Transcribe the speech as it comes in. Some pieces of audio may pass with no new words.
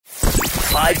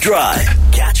5 Drive.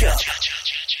 Catch up.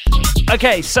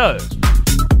 Okay, so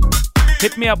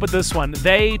hit me up with this one.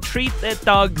 They treat their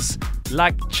dogs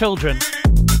like children,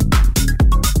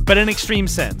 but in extreme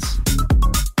sense.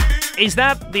 Is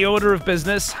that the order of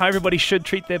business, how everybody should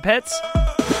treat their pets?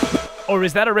 Or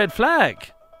is that a red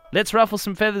flag? Let's ruffle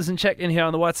some feathers and check in here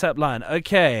on the WhatsApp line.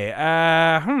 Okay,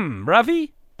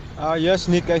 Ravi? Yes,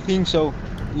 Nick, I think so.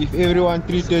 If everyone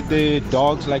treated their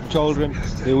dogs like children,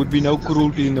 there would be no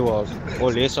cruelty in the world,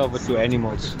 or less of it to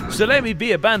animals. So let me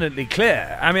be abundantly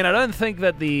clear. I mean, I don't think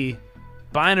that the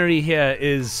binary here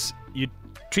is you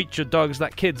treat your dogs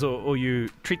like kids or you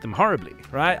treat them horribly,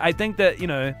 right? I think that,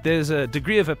 there's a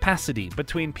degree of opacity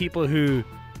between people who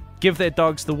give their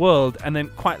dogs the world and then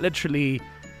quite literally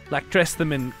dress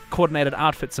them in coordinated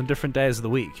outfits on different days of the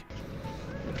week.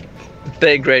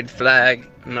 Big red flag,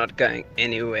 not going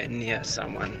anywhere near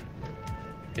someone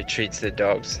who treats their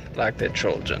dogs like they're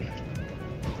children.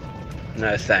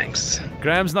 No thanks.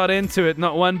 Graham's not into it,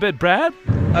 not one bit. Brad?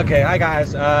 Okay, hi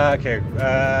guys.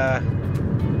 I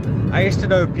used to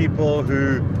know people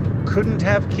who couldn't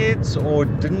have kids or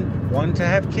didn't want to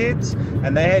have kids,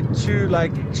 and they had two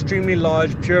extremely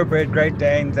large purebred Great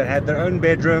Danes that had their own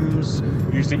bedrooms,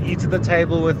 used to eat at the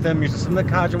table with them, used to sit on the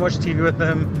couch and watch TV with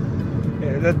them.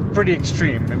 Yeah, that's pretty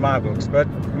extreme in my books, but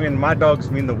my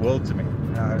dogs mean the world to me.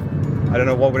 I don't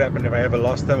know what would happen if I ever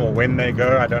lost them or when they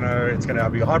go. I don't know. I'll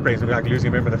be heartbreaking. It'll be like losing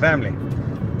a member of the family.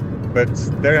 But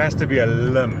there has to be a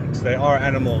limit. They are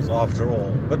animals after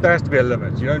all, but there has to be a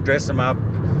limit. You don't dress them up.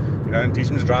 You don't teach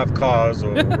them to drive cars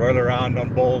or roll around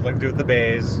on balls like they do with the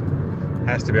bears.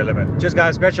 Has to be a limit. Cheers,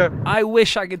 guys. Gotcha. I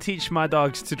wish I could teach my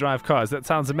dogs to drive cars. That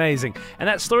sounds amazing. And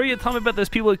that story you told me about those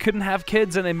people who couldn't have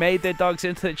kids and they made their dogs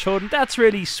into their children, that's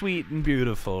really sweet and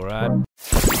beautiful, right?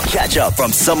 Catch up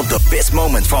from some of the best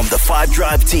moments from the 5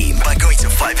 Drive team by going to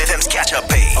 5FM's catch-up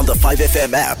page on the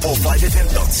 5FM app or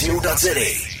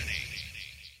 5FM.co.za.